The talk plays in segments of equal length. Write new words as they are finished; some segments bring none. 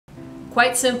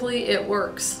Quite simply, it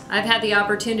works. I've had the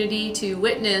opportunity to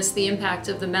witness the impact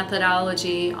of the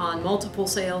methodology on multiple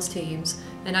sales teams,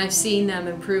 and I've seen them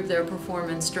improve their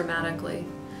performance dramatically.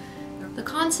 The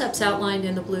concepts outlined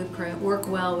in the blueprint work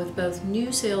well with both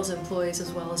new sales employees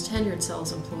as well as tenured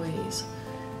sales employees.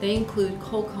 They include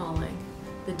cold calling,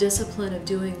 the discipline of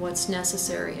doing what's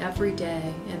necessary every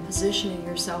day, and positioning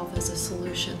yourself as a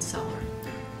solution seller.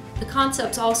 The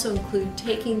concepts also include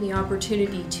taking the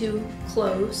opportunity to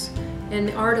close and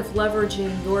the art of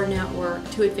leveraging your network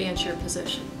to advance your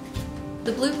position.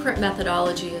 The blueprint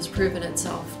methodology has proven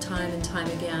itself time and time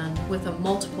again with a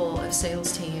multiple of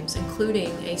sales teams, including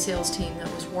a sales team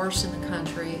that was worst in the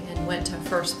country and went to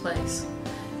first place,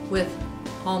 with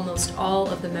almost all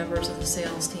of the members of the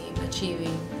sales team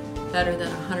achieving better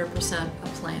than 100%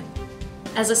 of plan.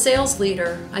 As a sales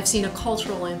leader, I've seen a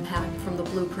cultural impact from the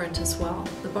blueprint as well.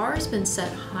 The bar has been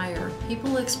set higher.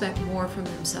 People expect more from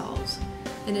themselves.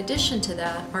 In addition to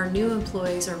that, our new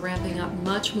employees are ramping up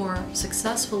much more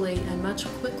successfully and much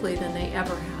quickly than they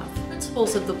ever have. The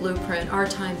principles of the blueprint are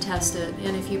time-tested,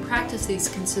 and if you practice these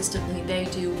consistently, they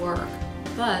do work.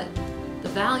 But the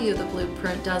value of the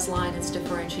blueprint does lie in its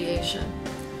differentiation.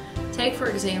 Take, for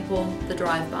example, the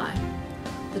drive-by.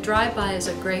 The drive-by is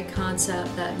a great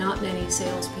concept that not many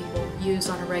salespeople use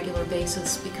on a regular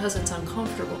basis because it's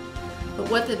uncomfortable.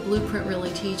 But what the blueprint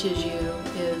really teaches you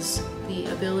is the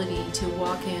ability to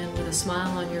walk in with a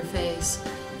smile on your face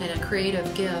and a creative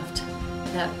gift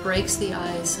that breaks the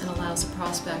ice and allows a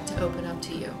prospect to open up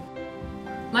to you.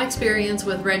 My experience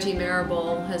with Reggie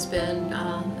Marable has been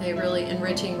a really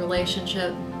enriching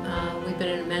relationship. We've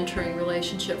been in a mentoring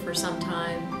relationship for some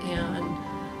time, and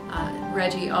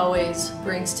Reggie always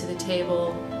brings to the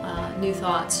table new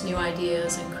thoughts, new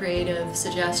ideas, and creative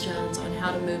suggestions on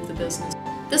how to move the business.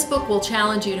 This book will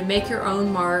challenge you to make your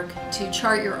own mark, to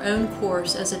chart your own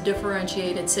course as a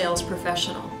differentiated sales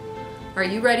professional. Are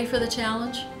you ready for the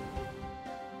challenge?